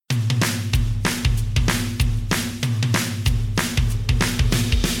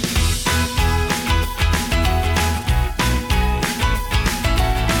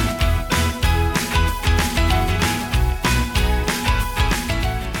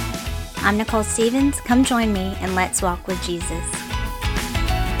I'm Nicole Stevens. Come join me and let's walk with Jesus.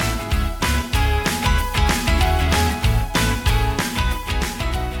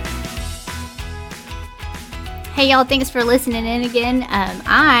 Hey y'all, thanks for listening in again.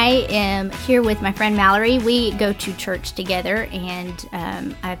 I am here with my friend Mallory. We go to church together, and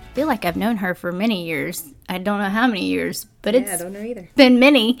I feel like I've known her for many years. I don't know how many years, but I don't know either. Been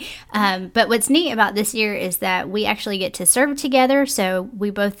many. But what's neat about this year is that we actually get to serve together. So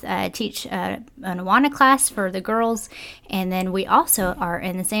we both teach an Awana class for the girls, and then we also are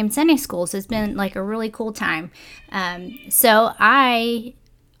in the same Sunday school. So it's been like a really cool time. So I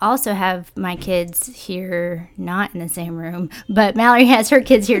also have my kids here, not in the same room, but Mallory has her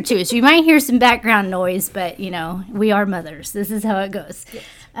kids here too. So you might hear some background noise, but you know, we are mothers. This is how it goes.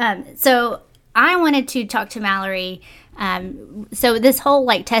 Yes. So I wanted to talk to Mallory. So this whole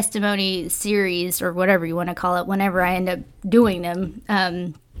like testimony series or whatever you want to call it, whenever I end up doing them,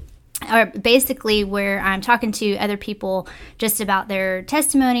 are basically where I'm talking to other people just about their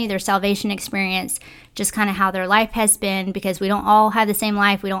testimony, their salvation experience, just kind of how their life has been, because we don't all have the same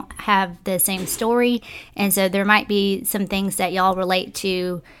life. We don't have the same story. And so there might be some things that y'all relate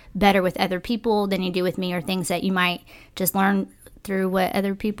to better with other people than you do with me, or things that you might just learn through what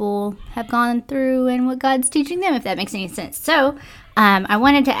other people have gone through and what God's teaching them, if that makes any sense. So I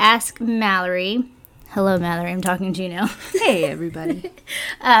wanted to ask Mallory. Hello, Mallory. I'm talking to you now. Hey, everybody.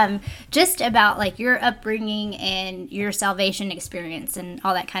 Just about like your upbringing and your salvation experience and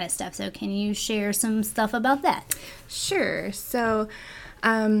all that kind of stuff. So can you share some stuff about that? Sure. So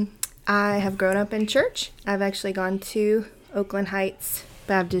I have grown up in church. I've actually gone to Oakland Heights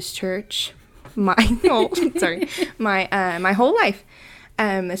Baptist Church my whole life.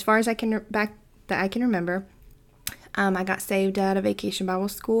 As far as I can remember. I got saved at a Vacation Bible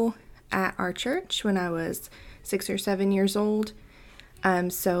School at our church when I was 6 or 7 years old.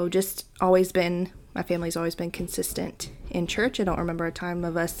 So just my family's always been consistent in church. I don't remember a time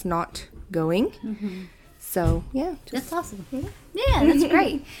of us not going. Mm-hmm. So yeah. That's awesome. Yeah, that's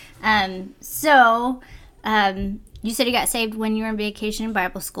great. You said you got saved when you were in Vacation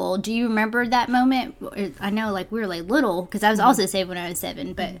Bible School. Do you remember that moment? I know like we were like little, because I was also saved when I was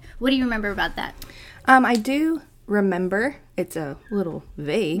 7, but what do you remember about that? I do remember, it's a little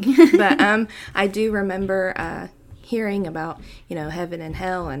vague, but I do remember hearing about, heaven and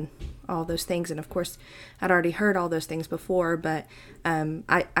hell and all those things. And of course, I'd already heard all those things before, but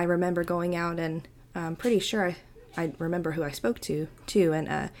I remember going out, and I'm pretty sure I remember who I spoke to too,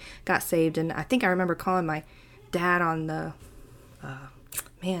 and got saved. And I think I remember calling my dad on the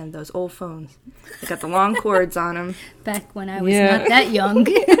those old phones. They got the long cords on them. Back when I was not that young.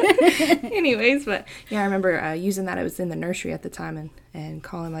 Anyways, but yeah, I remember using that. I was in the nursery at the time, and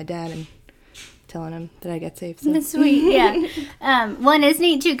calling my dad and telling him that I got saved. So. That's sweet, yeah. One is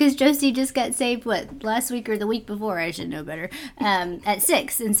neat too, because Josie just got saved, last week or the week before, I should know better, at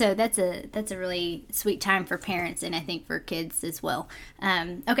 6. And so that's a really sweet time for parents, and I think for kids as well.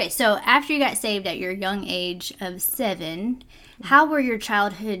 Okay, so after you got saved at your young age of 7, how were your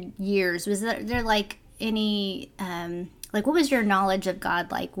childhood years? Was there like any, what was your knowledge of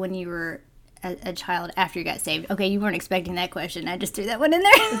God like when you were a child after you got saved? Okay, you weren't expecting that question. I just threw that one in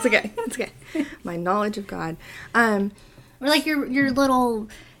there. It's okay. My knowledge of God. Or like your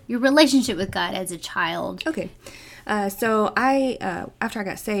relationship with God as a child. Okay. So I, after I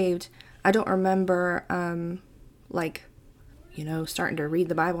got saved, I don't remember, starting to read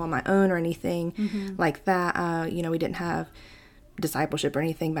the Bible on my own or anything like that. We didn't have discipleship or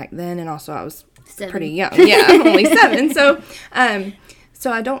anything back then. And also I was 7. Pretty young. Yeah, only 7. So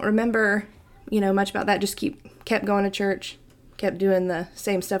I don't remember, much about that. Just kept going to church, kept doing the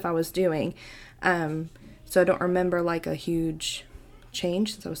same stuff I was doing. So I don't remember like a huge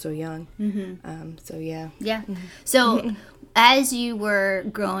change since I was so young. Mm-hmm. So yeah. Yeah. Mm-hmm. So as you were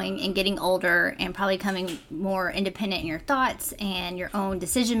growing and getting older and probably becoming more independent in your thoughts and your own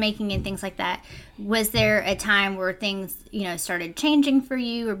decision making and things like that, was there a time where things, started changing for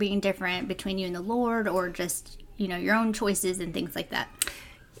you or being different between you and the Lord, or just, your own choices and things like that?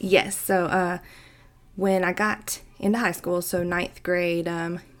 Yes. So when I got into high school, so 9th grade,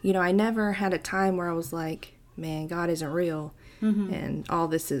 I never had a time where I was like, man, God isn't real. Mm-hmm. And all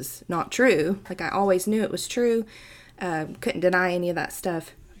this is not true. Like I always knew it was true. Couldn't deny any of that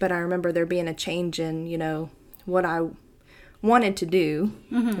stuff. But I remember there being a change in, what I wanted to do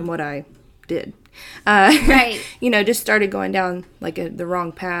and what I did. Right. Just started going down like the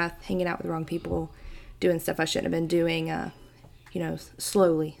wrong path, hanging out with the wrong people, doing stuff I shouldn't have been doing,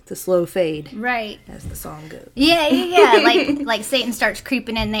 slowly. It's a slow fade. Right. As the song goes. Yeah. Like Satan starts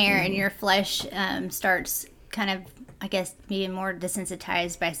creeping in there, and your flesh starts kind of I guess, being more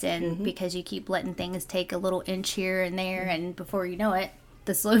desensitized by sin because you keep letting things take a little inch here and there, and before you know it,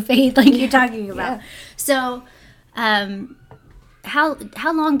 the slow fade, like you're talking about. Yeah. So, how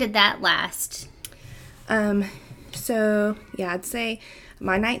long did that last? So yeah, I'd say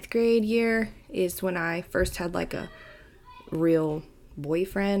my 9th grade year is when I first had like a real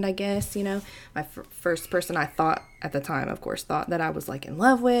boyfriend, I guess, you know, my first person I thought at the time, of course, thought that I was like in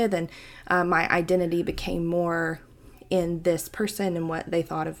love with, and my identity became more in this person and what they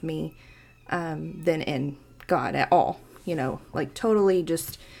thought of me than in God at all, you know, like totally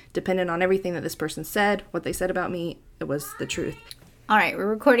just dependent on everything that this person said, what they said about me, it was the truth. All right, we're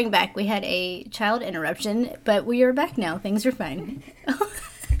recording back. We had a child interruption, but we are back now. Things are fine.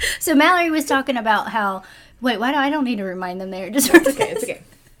 So Mallory was talking about how, wait, why do I don't need to remind them there? Just it's okay.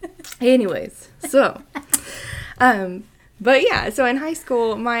 Anyways, so, but yeah, so in high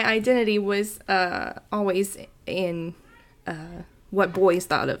school, my identity was always in what boys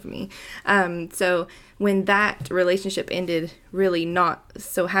thought of me. So when that relationship ended, really not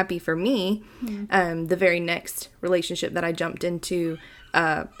so happy for me, the very next relationship that I jumped into,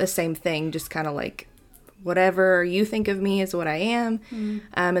 the same thing, just kind of like, whatever you think of me is what I am.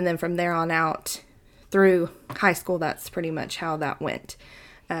 And then from there on out through high school, that's pretty much how that went.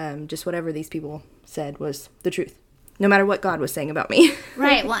 Just whatever these people said was the truth, no matter what God was saying about me.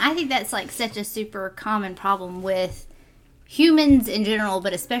 Right. Well, I think that's like such a super common problem with humans in general,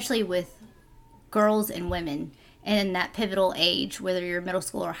 but especially with girls and women in that pivotal age, whether you're middle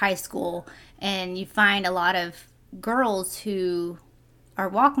school or high school, and you find a lot of girls who are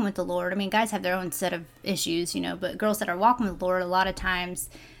walking with the Lord. I mean, guys have their own set of issues, you know, but girls that are walking with the Lord a lot of times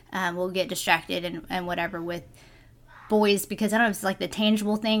will get distracted and whatever with boys, because I don't know, it's like the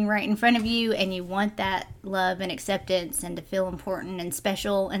tangible thing right in front of you, and you want that love and acceptance and to feel important and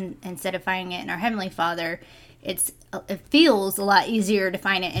special, and instead of finding it in our Heavenly Father, it feels a lot easier to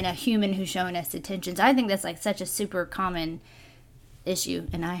find it in a human who's showing us attention. So I think that's like such a super common issue,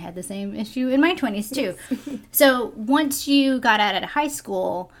 and I had the same issue in my 20s too. Yes. So once you got out of high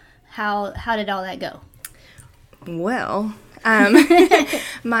school, how did all that go? Well,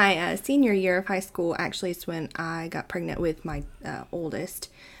 my senior year of high school actually is when I got pregnant with my oldest,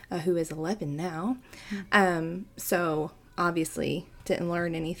 who is 11 now. So obviously didn't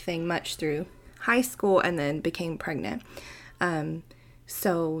learn anything much through high school, and then became pregnant.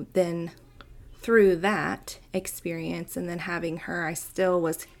 So then through that experience and then having her, I still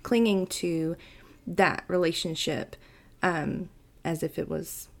was clinging to that relationship as if it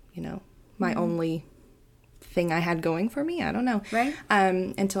was, you know, my only thing I had going for me. I don't know. Right.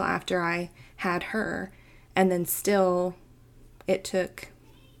 Until after I had her. And then still it took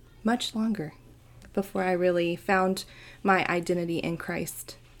much longer before I really found my identity in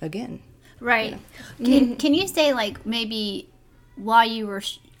Christ again. Right. Can you say, like, maybe while you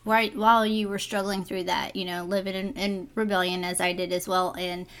were struggling through that, you know, living in rebellion as I did as well,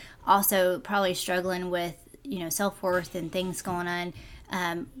 and also probably struggling with, you know, self-worth and things going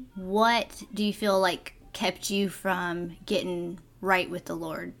on, what do you feel like kept you from getting right with the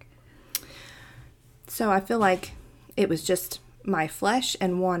Lord? So I feel like it was just my flesh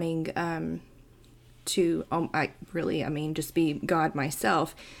and wanting to just be God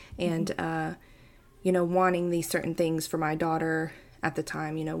myself, and you know, wanting these certain things for my daughter at the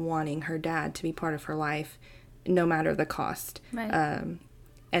time, you know, wanting her dad to be part of her life no matter the cost. Right.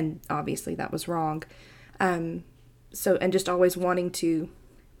 And obviously that was wrong. So, and just always wanting to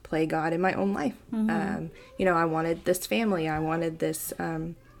play God in my own life. You know, I wanted this family, I wanted this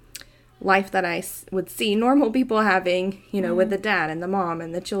life that I would see normal people having, you know, with the dad and the mom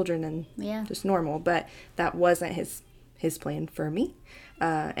and the children, and just normal, but that wasn't his plan for me.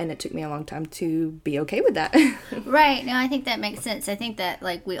 And it took me a long time to be okay with that. Right. No, I think that makes sense. I think that,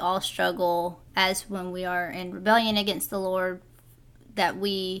 like, we all struggle as when we are in rebellion against the Lord, that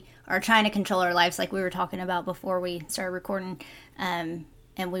we are trying to control our lives, like we were talking about before we started recording, and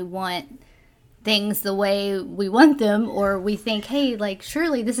we want things the way we want them, or we think, hey, like,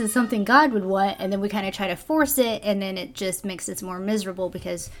 surely this is something God would want, and then we kind of try to force it, and then it just makes us more miserable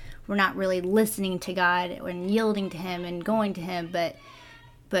because we're not really listening to God and yielding to Him and going to Him. But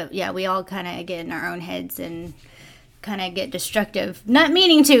yeah, we all kind of get in our own heads and kind of get destructive, not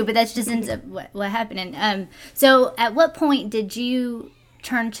meaning to, but that's just ends up what happened. So at what point did you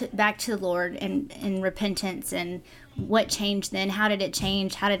turn back to the Lord in repentance, and what changed then? How did it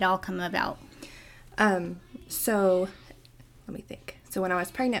change? How did it all come about? So let me think. So when I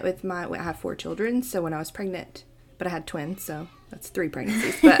was pregnant with I have 4 children. So when I was pregnant, but I had twins, so that's 3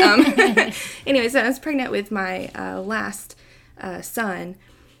 pregnancies. But anyway, so I was pregnant with my last son.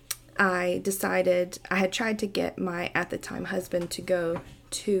 I decided, I had tried to get my, at the time, husband to go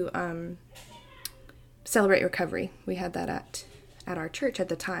to Celebrate Recovery. We had that at our church at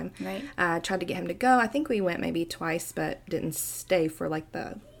the time. Right. Tried to get him to go. I think we went maybe twice, but didn't stay for like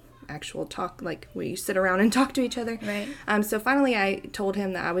the actual talk, like we sit around and talk to each other. Right. So finally I told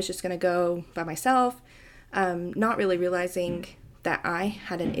him that I was just going to go by myself, not really realizing that I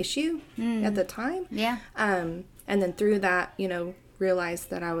had an issue at the time. Yeah. And then through that, realized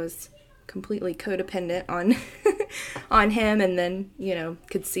that I was completely codependent on on him, and then,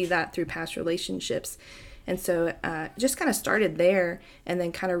 could see that through past relationships. And so just kind of started there, and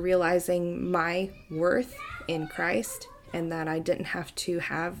then kind of realizing my worth in Christ, and that I didn't have to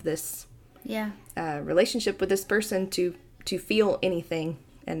have this relationship with this person to feel anything,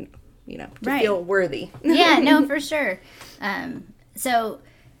 and to feel worthy. Yeah, no, for sure. So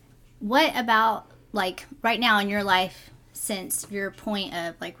what about like right now in your life, since your point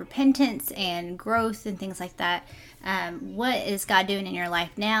of like repentance and growth and things like that, what is God doing in your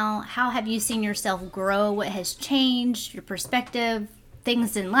life now? How have you seen yourself grow? What has changed your perspective,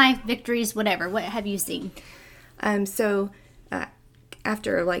 things in life, victories, whatever? What have you seen? So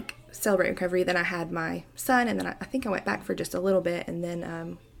after like Celebrate Recovery, then I had my son, and then I think I went back for just a little bit, and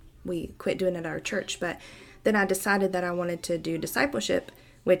then we quit doing it at our church. But then I decided that I wanted to do discipleship,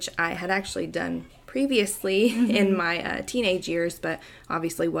 which I had actually done previously in my teenage years, but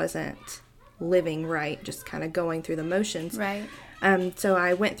obviously wasn't living right, just kind of going through the motions. Right. So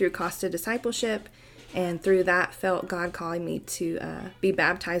I went through Costa Discipleship, and through that felt God calling me to be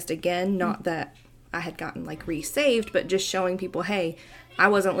baptized again. Not that I had gotten like re-saved, but just showing people, hey, I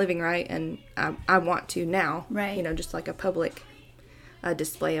wasn't living right, and I want to now. Right. Just like a public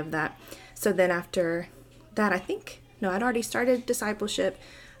display of that. So then after that, I'd already started discipleship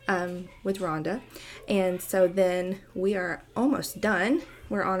with Rhonda, and so then we are almost done.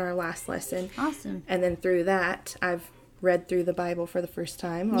 We're on our last lesson. Awesome. And then through that, I've read through the Bible for the first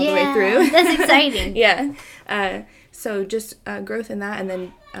time all the way through. Yeah, that's exciting. Yeah. So just growth in that, and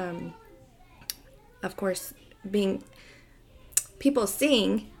then of course being people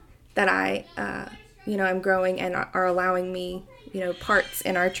seeing that I I'm growing and are allowing me parts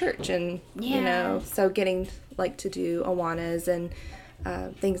in our church, and so getting like to do Awanas and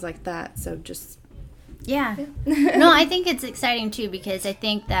things like that. So just no, I think it's exciting too, because I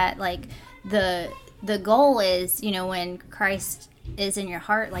think that like the goal is when Christ is in your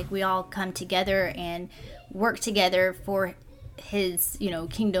heart, like we all come together and work together for his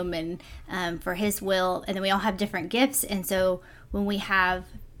kingdom and for his will, and then we all have different gifts. And so when we have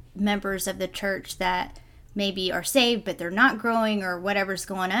members of the church that maybe are saved but they're not growing or whatever's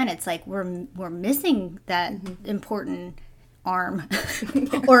going on, it's like we're missing that important arm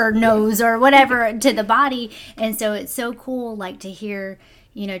or nose or whatever to the body. And so it's so cool like to hear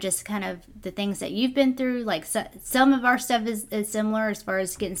just kind of the things that you've been through. Like some of our stuff is similar as far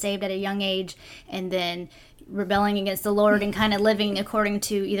as getting saved at a young age, and then rebelling against the Lord and kind of living according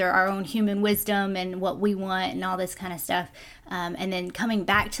to either our own human wisdom and what we want and all this kind of stuff, and then coming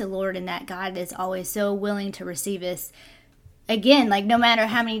back to the Lord, and that God is always so willing to receive us again, like no matter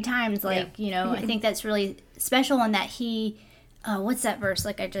how many times, like I think that's really special. And that he what's that verse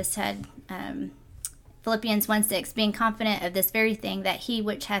like I just had, Philippians 1:6, being confident of this very thing, that he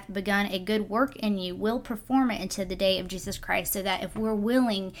which hath begun a good work in you will perform it until the day of Jesus Christ. So that if we're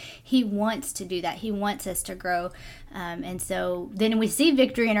willing, he wants to do that. He wants us to grow. And so then we see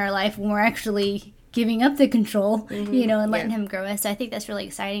victory in our life when we're actually giving up the control, and letting him grow us. So I think that's really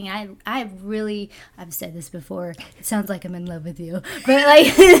exciting. I've said this before, it sounds like I'm in love with you, but like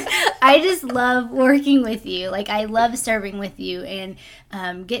I just love working with you. Like I love serving with you, and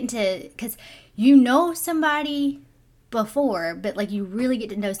getting to, because somebody before, but like you really get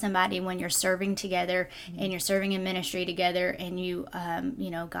to know somebody when you're serving together and you're serving in ministry together, and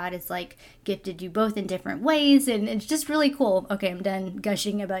God has like gifted you both in different ways, and it's just really cool. Okay, I'm done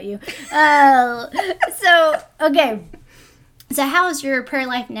gushing about you. So how is your prayer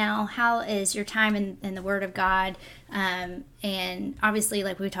life now? How is your time in the Word of God? And obviously,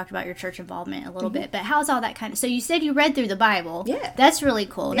 like we talked about your church involvement a little bit, but how's all that kind of... So you said you read through the Bible. Yeah. That's really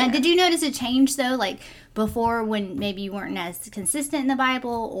cool. Yeah. Now, did you notice a change, though? Like before, when maybe you weren't as consistent in the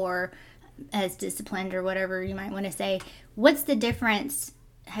Bible or as disciplined or whatever you might want to say. What's the difference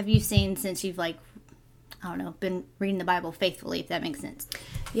have you seen since you've been reading the Bible faithfully, if that makes sense?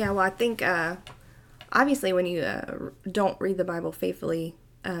 Yeah, well, I think... obviously, when you don't read the Bible faithfully,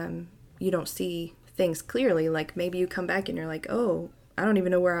 you don't see things clearly. Like maybe you come back and you're like, oh, I don't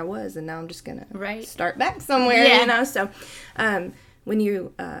even know where I was, and now I'm just gonna start back somewhere. Yeah. So when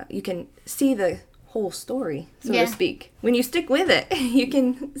you can see the whole story, so Yeah. to speak. When you stick with it, you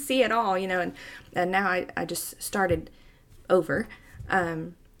can see it all, and now I just started over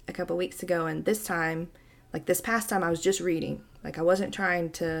a couple weeks ago, and this past time I was just reading. Like, I wasn't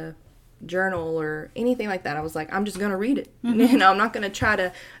trying to journal or anything like that. I was like, I'm just going to read it. I'm not going to try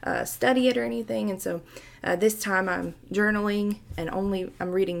to study it or anything. And so this time I'm journaling, and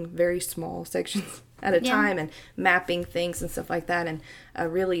I'm reading very small sections at a time, and mapping things and stuff like that, and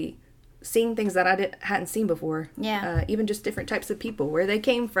really seeing things that I hadn't seen before. Yeah. Even just different types of people, where they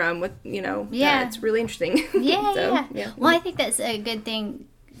came from, with, Yeah. it's really interesting. Yeah, So, yeah. Well, I think that's a good thing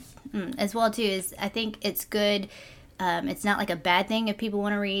as well, too, is I think it's good. It's not like a bad thing if people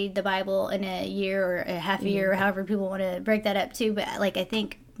want to read the Bible in a year or a half a year, or however people want to break that up too. But like, I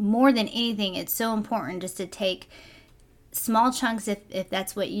think more than anything, it's so important just to take small chunks if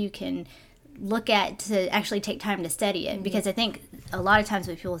that's what you can look at, to actually take time to study it. Because I think a lot of times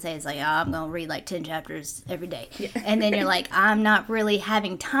what people say is like, oh, I'm going to read like 10 chapters every day. Yeah. And then you're like, I'm not really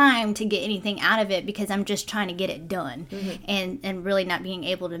having time to get anything out of it because I'm just trying to get it done. And really not being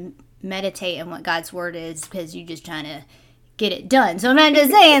able to meditate on what God's word is because you're just trying to get it done. So I'm not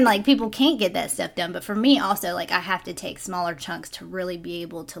just saying like people can't get that stuff done, but for me also, like, I have to take smaller chunks to really be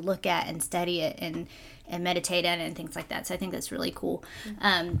able to look at and study it and meditate on it and things like that. So I think that's really cool.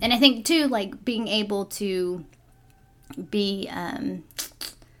 And I think too, like, being able to be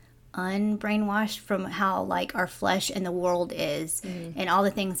unbrainwashed from how like our flesh and the world is, and all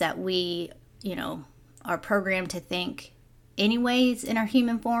the things that we are programmed to think anyways in our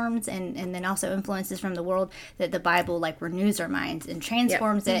human forms, and then also influences from the world, that the Bible like renews our minds and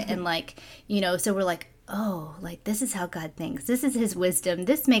transforms it. And like, so we're like, oh, like, this is how God thinks. This is his wisdom.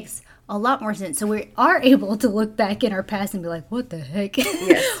 This makes a lot more sense. So we are able to look back in our past and be like, what the heck?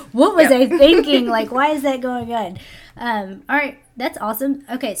 Yes. What was I thinking? Like, why is that going on? All right. That's awesome.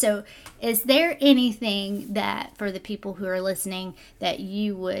 Okay. So is there anything that for the people who are listening that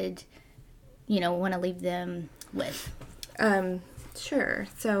you would, want to leave them with? Sure.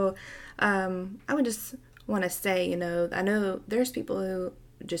 So, I would just want to say, I know there's people who,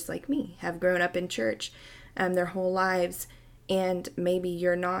 just like me, have grown up in church, their whole lives, and maybe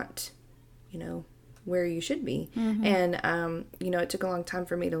you're not, where you should be. And, it took a long time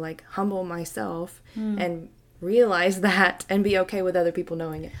for me to like humble myself and realize that, and be okay with other people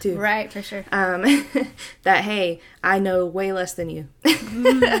knowing it too. Right. For sure. That, hey, I know way less than you.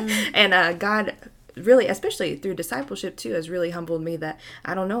 And, God really, especially through discipleship too, has really humbled me that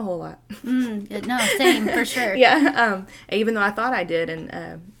I don't know a whole lot. No, same, for sure. Yeah. Even though I thought I did,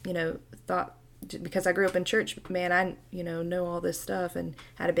 and, thought because I grew up in church, man, I, know all this stuff and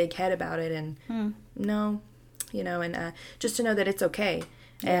had a big head about it. And no, and just to know that it's okay.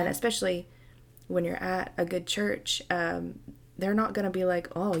 Yeah. And especially when you're at a good church, they're not going to be like,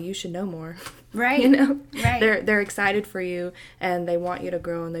 oh, you should know more. Right. Right. They're excited for you, and they want you to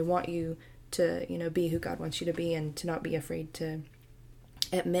grow, and they want you to, be who God wants you to be, and to not be afraid to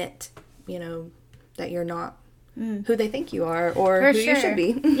admit, that you're not who they think you are, or For who sure. you should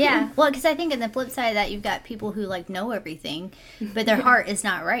be. Yeah. Well, because I think in the flip side of that, you've got people who like know everything, but their heart is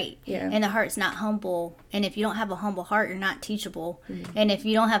not right. Yeah. And their heart's not humble. And if you don't have a humble heart, you're not teachable. And if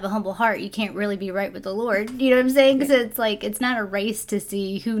you don't have a humble heart, you can't really be right with the Lord. You know what I'm saying? Because it's like, it's not a race to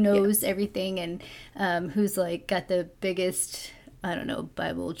see who knows everything, and who's like got the biggest, I don't know,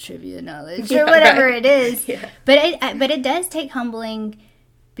 Bible trivia knowledge or whatever it is. Yeah. But it does take humbling,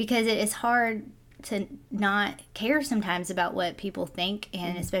 because it is hard to not care sometimes about what people think,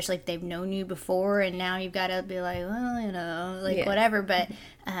 and especially if they've known you before, and now you've got to be like, well, whatever. But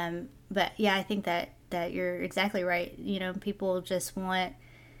yeah, I think that you're exactly right. People just want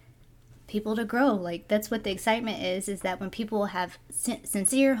people to grow. Like, that's what the excitement is that when people have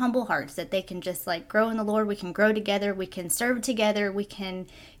sincere, humble hearts, that they can just like grow in the Lord. We can grow together. We can serve together. We can,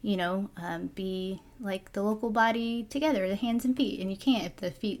 be like the local body together, the hands and feet. And you can't if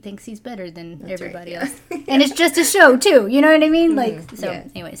the feet thinks he's better than That's everybody right, yeah. else. And it's just a show too. You know what I mean? Yeah.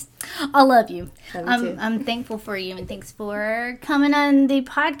 Anyways, I love you. Love you too. I'm thankful for you, and thanks for coming on the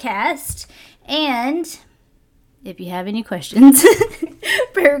podcast. And if you have any questions,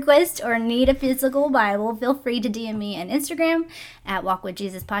 prayer request, or need a physical Bible, feel free to DM me on Instagram at Walk With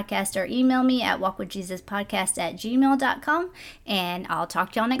Jesus Podcast, or email me at walkwithjesuspodcast@gmail.com. And I'll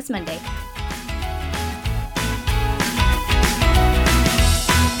talk to y'all next Monday.